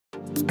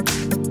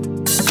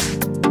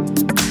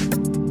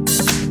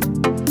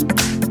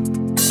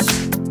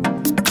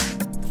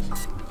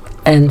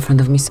In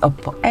front of me is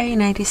Oppo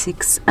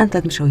A96, and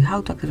let me show you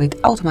how to activate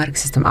automatic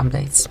system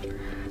updates.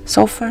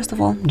 So first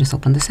of all, just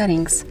open the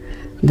settings,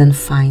 then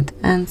find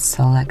and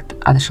select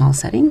additional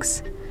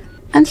settings,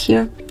 and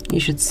here you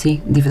should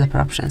see developer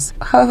options.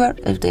 However,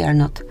 if they are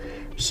not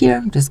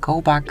here, just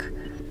go back,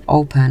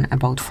 open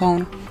about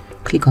phone,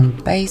 click on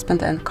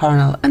baseband and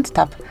kernel and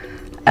tap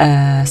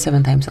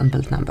 7 times on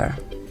build number.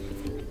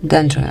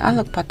 Then join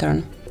unlock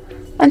pattern,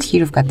 and here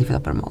you've got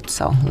developer mode.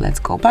 So let's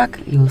go back,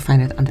 you will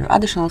find it under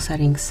additional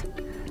settings,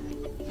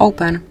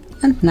 open,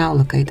 and now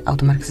locate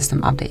automatic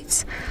system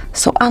updates.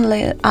 So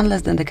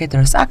unless the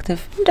indicator is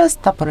active,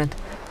 just tap on it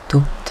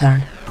to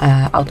turn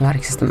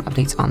automatic system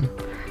updates on.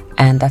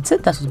 And that's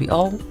it, that would be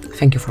all.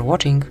 Thank you for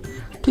watching.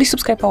 Please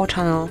subscribe our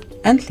channel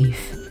and leave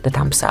the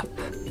thumbs up.